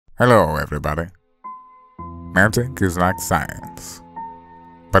Hello, everybody. Magic is like science,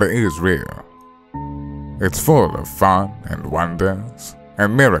 but it is real. It's full of fun and wonders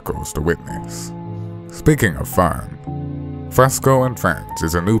and miracles to witness. Speaking of fun, Fusco and Friends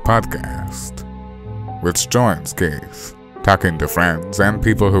is a new podcast, which joins Keith talking to friends and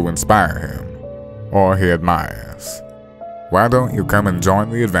people who inspire him or he admires. Why don't you come and join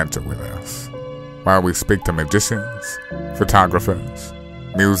the adventure with us while we speak to magicians, photographers,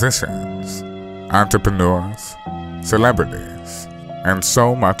 musicians, entrepreneurs, celebrities, and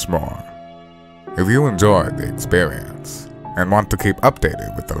so much more. If you enjoyed the experience and want to keep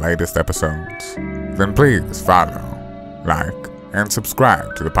updated with the latest episodes, then please follow, like, and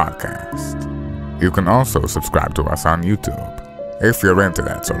subscribe to the podcast. You can also subscribe to us on YouTube if you're into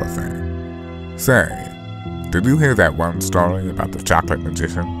that sort of thing. Say, did you hear that one story about the chocolate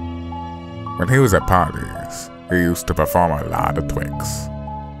magician? When he was at parties, he used to perform a lot of tricks.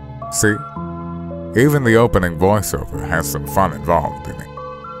 See, even the opening voiceover has some fun involved in it.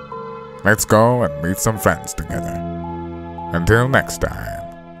 Let's go and meet some friends together. Until next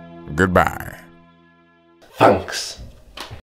time, goodbye. Thanks.